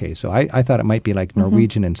German. Okay, so I thought it might be like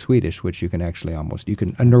Norwegian and Swedish, which you can actually a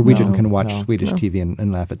Norwegian No, can watch no, Swedish no. TV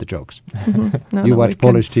and laugh at the jokes. No, You no, watch we can-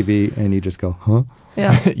 Polish TV and you just go, huh?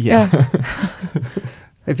 Yeah. Yeah.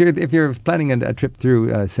 If you're planning a trip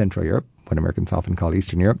through Central Europe, what Americans often call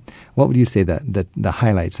Eastern Europe, what would you say that the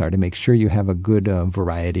highlights are to make sure you have a good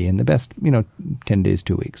variety in the best 10 days,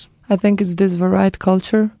 2 weeks? I think it's this varied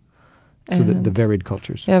culture. So the and- varied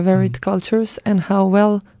cultures. Yeah, varied cultures and how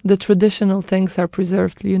well the traditional things are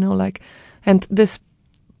preserved, and this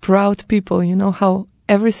proud people, how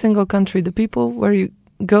every single country, the people where you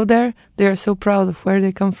go there, they are so proud of where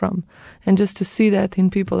they come from. And just to see that in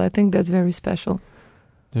people, I think that's very special.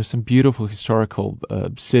 There's some beautiful historical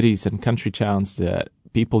cities and country towns that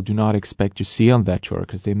people do not expect to see on that tour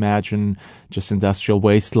because they imagine just industrial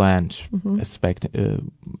wasteland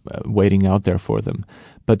waiting out there for them.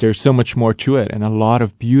 But there's so much more to it and a lot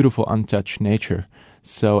of beautiful untouched nature.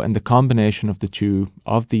 So, and the combination of the two,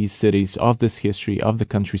 of these cities, of this history, of the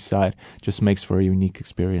countryside, just makes for a unique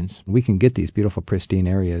experience. We can get these beautiful, pristine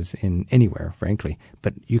areas in anywhere, frankly,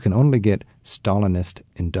 but you can only get Stalinist,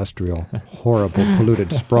 industrial, horrible,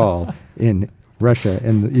 polluted sprawl in Russia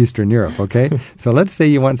and Eastern Europe, okay? So let's say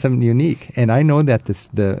you want something unique. And I know that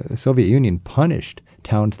the Soviet Union punished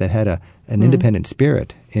towns that had an independent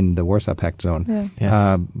spirit in the Warsaw Pact zone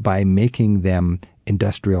Yes. by making them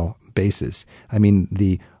industrial bases. I mean,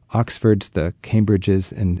 the Oxfords, the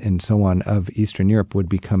Cambridges, and so on of Eastern Europe would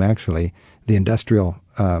become actually the industrial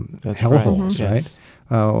hellholes, Yes.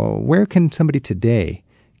 right? Where can somebody today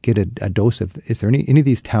get a dose of? Is there any of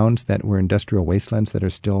these towns that were industrial wastelands that are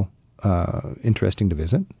still interesting to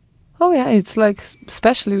visit? Oh yeah, it's like,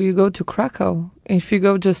 especially when you go to Krakow. If you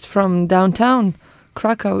go just from downtown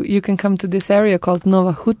Krakow, you can come to this area called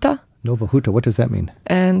Nowa Huta. Nowa Huta, what does that mean?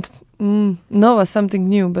 And Nova, something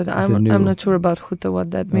new, but I'm new. not sure about Huta, what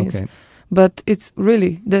that means. Okay. But it's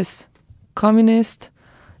really this communist,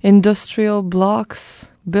 industrial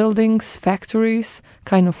blocks, buildings, factories,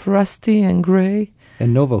 kind of rusty and gray.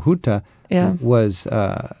 And Nowa Huta Yeah. was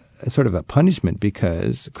sort of a punishment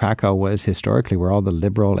because Krakow was historically where all the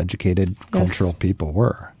liberal, educated, cultural people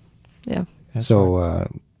were. Yeah. That's so right.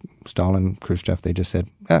 Stalin, Khrushchev, they just said,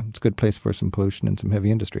 it's a good place for some pollution and some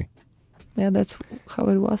heavy industry. Yeah, that's how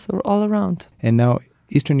it was all around. And now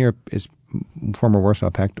Eastern Europe is former Warsaw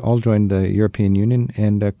Pact, all joined the European Union,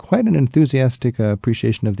 and quite an enthusiastic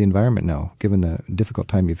appreciation of the environment now, given the difficult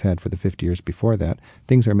time you've had for the 50 years before that.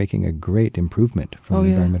 Things are making a great improvement from an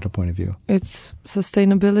environmental point of view. It's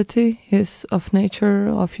sustainability is of nature,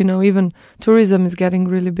 of, even tourism is getting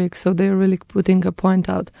really big, so they're really putting a point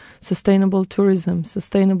out. Sustainable tourism,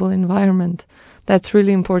 sustainable environment. That's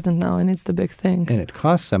really important now, and it's the big thing. And it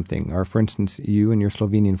costs something. Are, for instance, you and your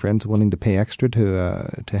Slovenian friends willing to pay extra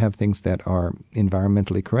to have things that are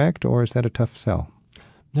environmentally correct, or is that a tough sell?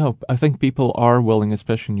 No, I think people are willing,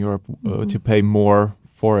 especially in Europe, to pay more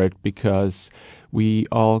for it because we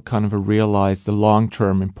all kind of realize the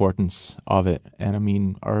long-term importance of it. And I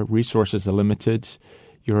mean, our resources are limited.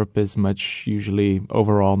 Europe is usually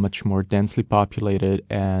overall much more densely populated,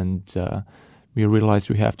 and we realize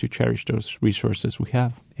we have to cherish those resources we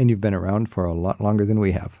have. And you've been around for a lot longer than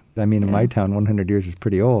we have. I mean, in my town, 100 years is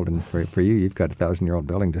pretty old, and for you, you've got a 1,000-year-old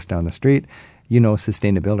building just down the street.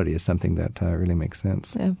 Sustainability is something that really makes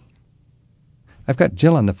sense. Yeah. I've got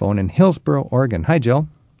Jill on the phone in Hillsboro, Oregon. Hi, Jill.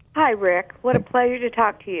 Hi, Rick. What a pleasure to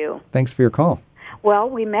talk to you. Thanks for your call. Well,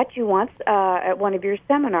 we met you once at one of your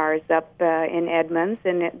seminars up in Edmonds,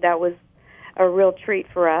 and that was a real treat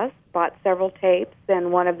for us. Bought several tapes,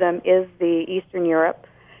 and one of them is the Eastern Europe.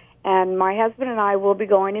 And my husband and I will be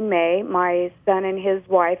going in May. My son and his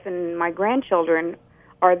wife and my grandchildren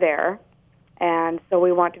are there, and so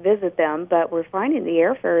we want to visit them. But we're finding the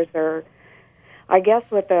airfares are, I guess,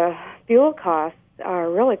 with the fuel costs, are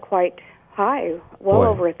really quite high, well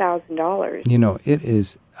over $1,000. It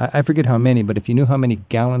is. I forget how many, but if you knew how many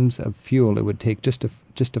gallons of fuel it would take just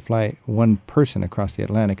to fly one person across the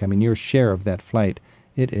Atlantic, I mean, your share of that flight,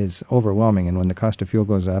 it is overwhelming. And when the cost of fuel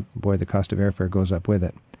goes up, boy, the cost of airfare goes up with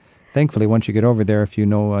it. Thankfully, once you get over there, if you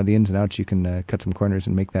know the ins and outs, you can cut some corners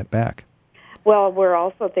and make that back. Well, we're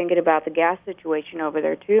also thinking about the gas situation over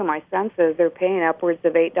there, too. My son says they're paying upwards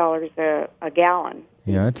of $8 a gallon.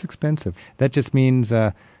 Yeah, it's expensive. That just means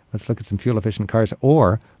let's look at some fuel-efficient cars,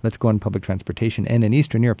 or let's go on public transportation. And in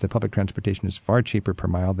Eastern Europe, the public transportation is far cheaper per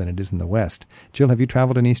mile than it is in the West. Jill, have you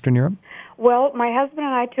traveled in Eastern Europe? Well, my husband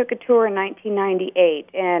and I took a tour in 1998,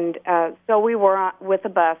 and so we were with a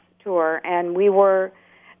bus tour, and we were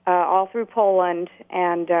all through Poland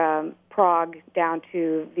and Prague down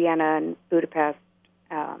to Vienna and Budapest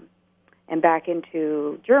and back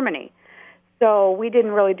into Germany. So we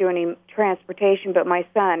didn't really do any transportation, but my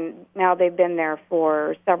son, now they've been there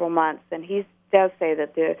for several months, and he does say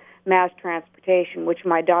that the mass transportation, which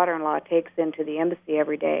my daughter-in-law takes into the embassy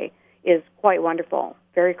every day, is quite wonderful,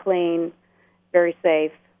 very clean, very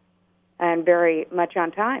safe, and very much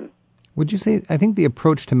on time. Would you say, I think the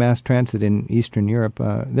approach to mass transit in Eastern Europe,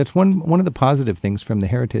 that's one of the positive things from the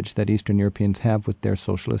heritage that Eastern Europeans have with their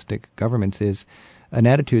socialistic governments is an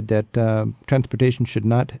attitude that transportation should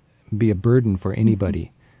not be a burden for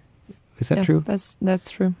anybody. Is that true? That's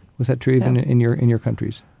true. Was that true even in your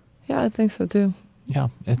countries? Yeah, I think so too. Yeah,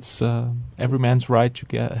 it's every man's right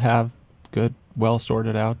to have good, well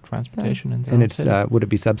sorted out transportation in their own city. Would it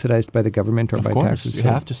be subsidized by the government or by taxes? You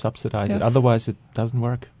have to subsidize it. Otherwise, it doesn't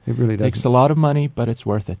work. It really doesn't. It takes a lot of money, but it's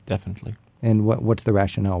worth it, definitely. And what's the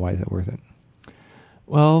rationale? Why is it worth it?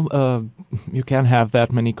 Well, you can't have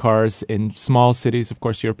that many cars in small cities. Of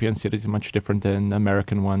course, European cities are much different than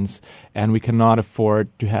American ones, and we cannot afford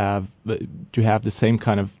to have the same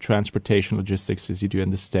kind of transportation logistics as you do in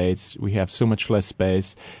the States. We have so much less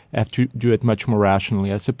space. Have to do it much more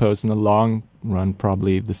rationally. I suppose in the long run,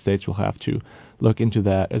 probably the States will have to look into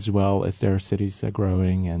that as well as their cities are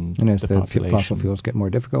growing and as the fossil fuels get more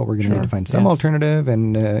difficult, we're going to need to find some alternative,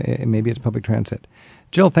 and maybe it's public transit.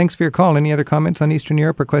 Jill, thanks for your call. Any other comments on Eastern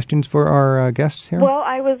Europe or questions for our guests here? Well,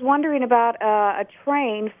 I was wondering about a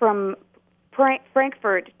train from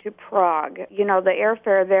Frankfurt to Prague. The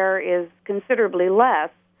airfare there is considerably less,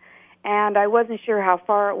 and I wasn't sure how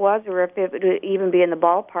far it was or if it would even be in the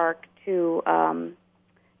ballpark to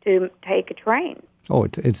take a train. Oh,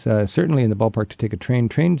 it's certainly in the ballpark to take a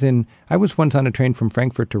train. I was once on a train from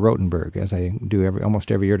Frankfurt to Rothenburg, as I do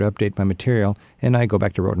almost every year to update my material, and I go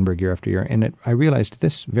back to Rothenburg year after year. And I realized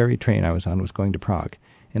this very train I was on was going to Prague.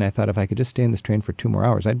 And I thought if I could just stay in this train for 2 more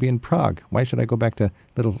hours, I'd be in Prague. Why should I go back to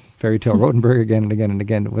little fairy tale Rothenburg again and again and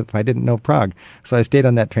again if I didn't know Prague? So I stayed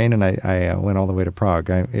on that train, and I went all the way to Prague.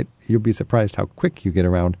 You'll be surprised how quick you get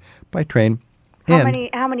around by train. How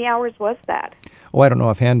many hours was that? I don't know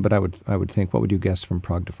offhand, but I would think, what would you guess from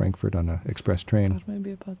Prague to Frankfurt on an express train?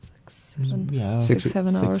 Maybe about 7 6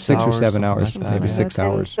 hours. 6 or 7 hours, something maybe like 6 that.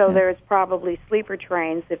 hours. So there's probably sleeper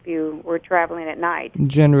trains if you were traveling at night.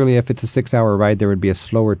 Generally, if it's a 6-hour ride, there would be a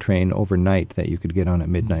slower train overnight that you could get on at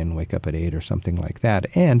midnight and wake up at 8 or something like that.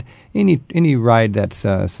 And any ride that's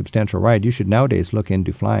a substantial ride, you should nowadays look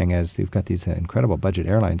into flying, as they've got these incredible budget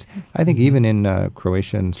airlines. I think even in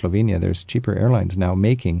Croatia and Slovenia, there's cheaper airlines now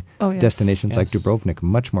making destinations like Dubrovnik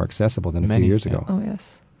much more accessible than a few years ago. Oh,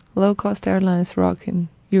 yes. Low-cost airlines rock in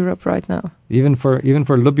Europe right now. Even for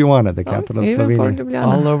Ljubljana, the capital of even Slovenia. For Ljubljana.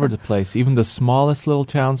 All over the place. Even the smallest little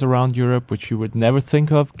towns around Europe, which you would never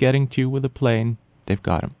think of getting to with a plane, they've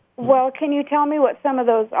got them. Well, can you tell me what some of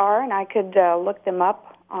those are, and I could look them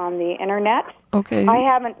up on the internet? Okay. I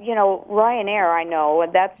haven't, Ryanair, I know,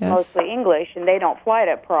 and that's mostly English, and they don't fly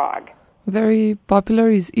to Prague. Very popular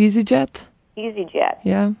is EasyJet. EasyJet.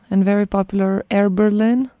 Yeah, and very popular Air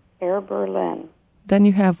Berlin. Air Berlin. Then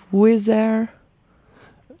you have Wizz Air.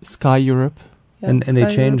 Sky Europe. Yeah, and they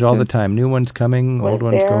Sky change Europe too. the time. New ones coming, old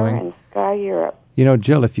ones Wizz Air going. and Sky Europe.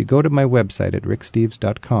 Jill, if you go to my website at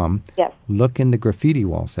ricksteves.com, Yes. look in the graffiti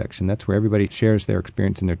wall section. That's where everybody shares their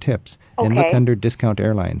experience and their tips. And look Okay. under Discount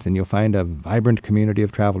Airlines, and you'll find a vibrant community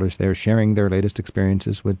of travelers there sharing their latest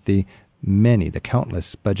experiences with the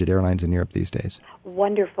countless budget airlines in Europe these days.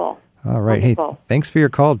 Wonderful. All right. Wonderful. Hey, thanks for your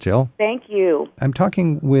call, Jill. Thank you. I'm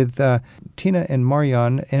talking with Tina and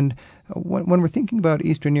Marian, and when we're thinking about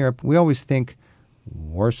Eastern Europe, we always think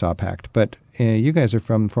Warsaw Pact, but you guys are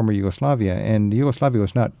from former Yugoslavia, and Yugoslavia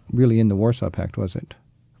was not really in the Warsaw Pact, was it?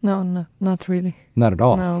 No, not really. Not at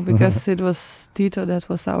all. No, because it was Tito that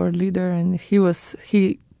was our leader, and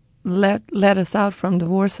he let us out from the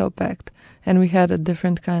Warsaw Pact, and we had a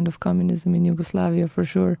different kind of communism in Yugoslavia for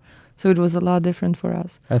sure. So it was a lot different for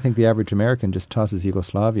us. I think the average American just tosses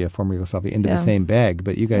former Yugoslavia, into the same bag,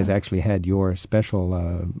 but you guys actually had your special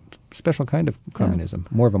kind of communism,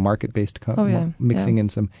 more of a market-based mixing in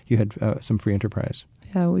some. You had some free enterprise.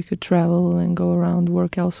 Yeah, we could travel and go around,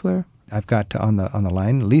 work elsewhere. I've got on the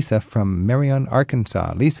line Lisa from Marion,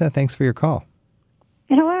 Arkansas. Lisa, thanks for your call.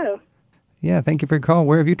 Hello. Yeah, thank you for your call.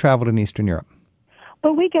 Where have you traveled in Eastern Europe?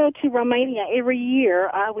 Well, we go to Romania every year.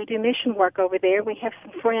 We do mission work over there. We have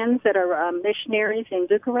some friends that are missionaries in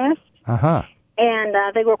Bucharest. Uh-huh. And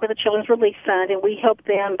they work with the Children's Relief Fund, and we help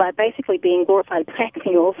them by basically being glorified pack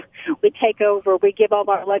mules. We give all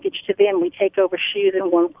our luggage to them. We take over shoes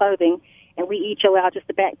and warm clothing, and we each allow just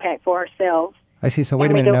a backpack for ourselves. I see. So wait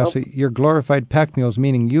a minute now. So you're glorified pack mules,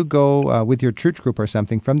 meaning you go with your church group or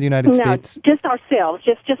something from the United States? No, just ourselves.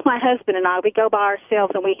 Just my husband and I. We go by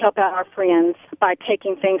ourselves, and we help out our friends by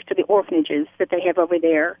taking things to the orphanages that they have over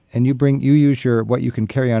there. And you use what you can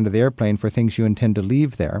carry onto the airplane for things you intend to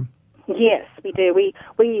leave there. Yes, we do.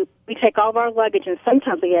 We take all of our luggage, and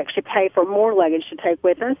sometimes we actually pay for more luggage to take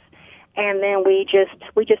with us. And then we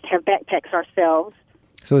just have backpacks ourselves.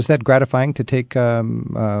 So is that gratifying to take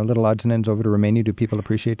little odds and ends over to Romania? Do people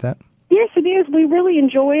appreciate that? Yes, it is. We really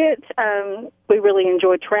enjoy it. We really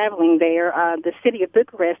enjoy traveling there. The city of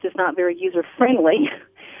Bucharest is not very user-friendly,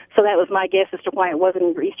 so that was my guess as to why it wasn't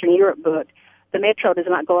in your Eastern Europe book. The metro does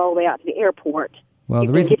not go all the way out to the airport. Well,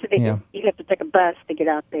 you have to take a bus to get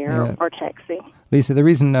out there or taxi. Lisa, the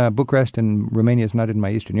reason Bucharest and Romania is not in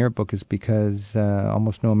my Eastern Europe book is because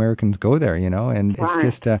almost no Americans go there, and it's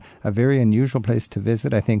just a very unusual place to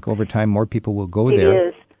visit. I think over time more people will go there. It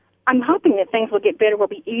is. I'm hoping that things will get better. It will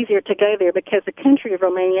be easier to go there because the country of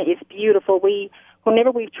Romania is beautiful.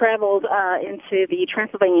 Whenever we've traveled into the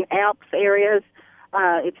Transylvanian Alps areas,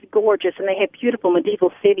 it's gorgeous, and they have beautiful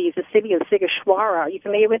medieval cities. The city of Sighisoara. Are you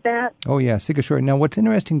familiar with that? Oh, yeah, Sighisoara. Now, what's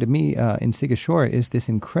interesting to me in Sighisoara is this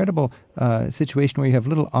incredible situation where you have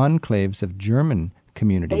little enclaves of German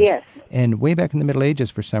communities. Yes. And way back in the Middle Ages,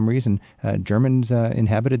 for some reason, Germans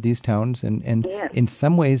inhabited these towns, and in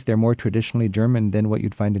some ways they're more traditionally German than what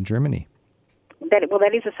you'd find in Germany. That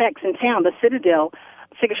is a Saxon town, the citadel.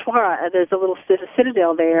 Sighisoara, there's a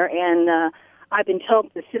citadel there, and I've been told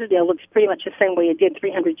the citadel looks pretty much the same way it did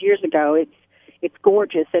 300 years ago. It's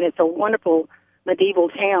gorgeous, and it's a wonderful medieval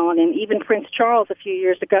town. And even Prince Charles, a few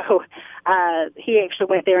years ago, he actually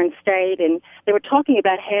went there and stayed. And they were talking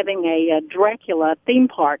about having a Dracula theme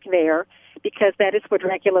park there because that is where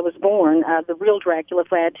Dracula was born. The real Dracula,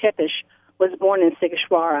 Vlad Tepes, was born in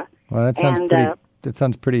Sighisoara. Well, that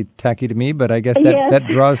sounds pretty tacky to me, but I guess that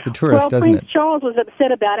draws the tourist, doesn't Prince Charles was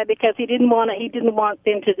upset about it because he didn't want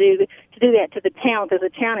them to do that to the town, because the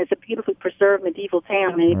town is a beautifully preserved medieval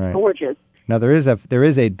town and it's gorgeous. Now, there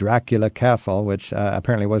is a Dracula castle, which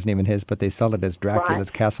apparently wasn't even his, but they sell it as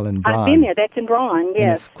Dracula's Castle in Braun. I've been there. That's in Braun, And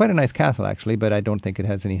yes. it's quite a nice castle, actually, but I don't think it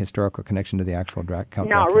has any historical connection to the actual Count Dracula.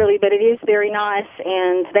 Not really, but it is very nice,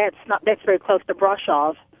 and that's very close to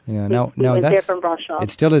Brasov. Yeah, We went there from Brasov.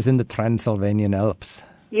 it still is in the Transylvanian Alps.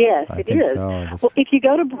 Yes, I it think is. so. Well, if you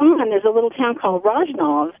go to Braun, there's a little town called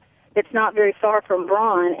Rajnov that's not very far from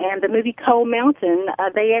Braun, and the movie Coal Mountain,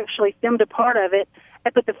 they actually filmed a part of it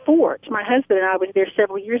up at the fort. My husband and I was there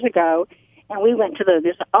several years ago, and we went to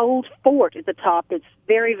there's an old fort at the top. It's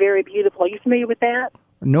very, very beautiful. Are you familiar with that?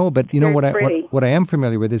 No, but you know Very what I am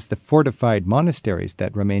familiar with is the fortified monasteries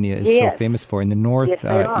that Romania is so famous for in the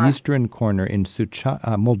northeastern corner in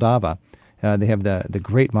Moldova. They have the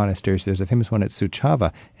great monasteries. There's a famous one at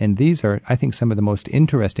Suceava, and these are, I think, some of the most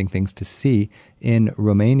interesting things to see in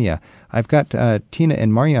Romania. I've got Tina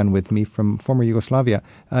and Marian with me from former Yugoslavia.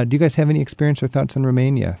 Do you guys have any experience or thoughts on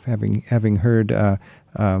Romania, having heard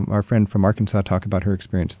our friend from Arkansas talk about her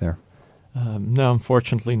experience there? No,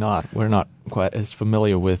 unfortunately not. We're not quite as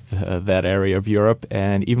familiar with that area of Europe,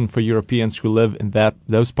 and even for Europeans who live in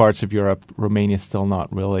those parts of Europe, Romania is still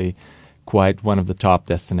not really quite one of the top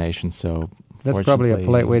destinations. So that's probably a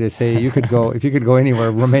polite way to say you could go if you could go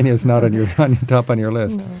anywhere. Romania is not on your top on your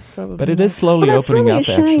list. No, but it is slowly opening really up.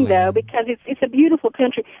 Actually, though, because it's a beautiful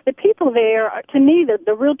country. The people there, to me,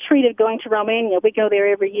 the real treat of going to Romania. We go there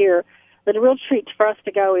every year. But the real treat for us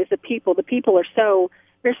to go is the people. The people are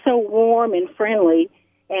they're so warm and friendly.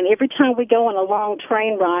 And every time we go on a long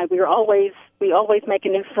train ride, we always make a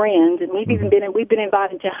new friend. And we've been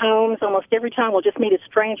invited to homes almost every time. We'll just meet a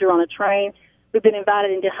stranger on a train. We've been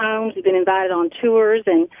invited into homes. We've been invited on tours.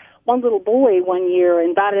 And one little boy one year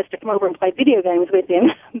invited us to come over and play video games with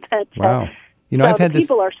him. But, wow.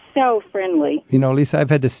 People are so friendly. Lisa, I've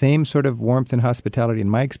had the same sort of warmth and hospitality in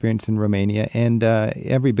my experience in Romania, and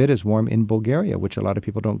every bit as warm in Bulgaria, which a lot of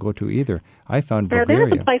people don't go to either. I found Bulgaria.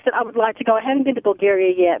 There's a place that I would like to go. I haven't been to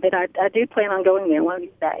Bulgaria yet, but I do plan on going there one of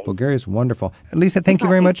these days. Bulgaria is wonderful. Lisa, thank you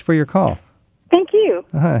very much for your call. Thank you.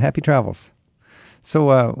 Happy travels.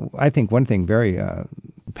 So I think one thing very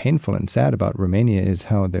painful and sad about Romania is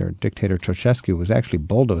how their dictator Ceausescu was actually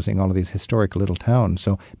bulldozing all of these historic little towns.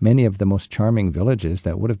 So many of the most charming villages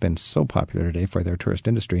that would have been so popular today for their tourist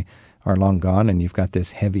industry are long gone, and you've got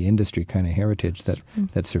this heavy industry kind of heritage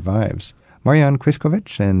that survives. Marian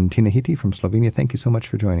Kriskovic and Tina Hiti from Slovenia, thank you so much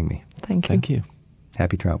for joining me. Thank you. Thank you.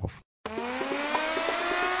 Happy travels.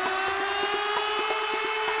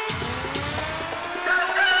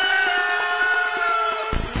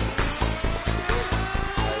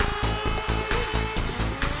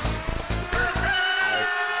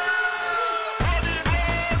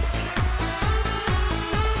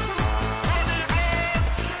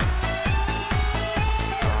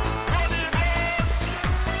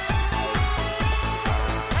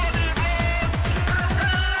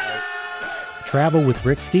 Travel with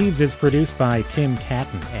Rick Steves is produced by Tim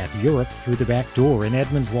Tatton at Europe Through the Back Door in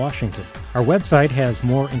Edmonds, Washington. Our website has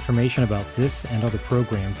more information about this and other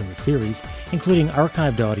programs in the series, including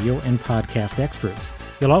archived audio and podcast extras.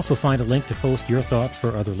 You'll also find a link to post your thoughts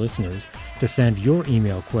for other listeners, to send your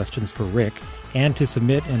email questions for Rick, and to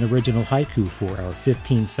submit an original haiku for our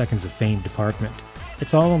 15 Seconds of Fame department.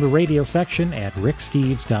 It's all in the radio section at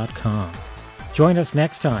ricksteves.com. Join us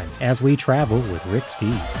next time as we travel with Rick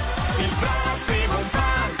Steves.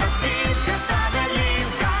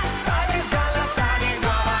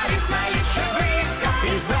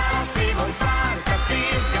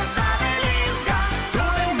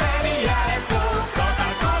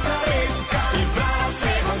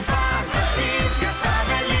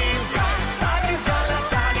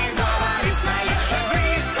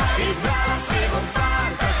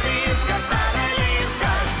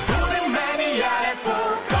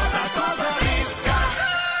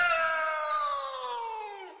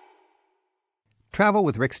 Travel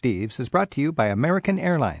with Rick Steves is brought to you by American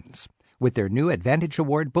Airlines. With their new Advantage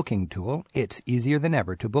Award booking tool, it's easier than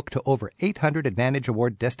ever to book to over 800 Advantage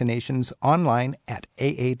Award destinations online at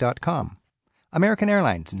AA.com. American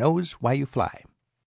Airlines knows why you fly.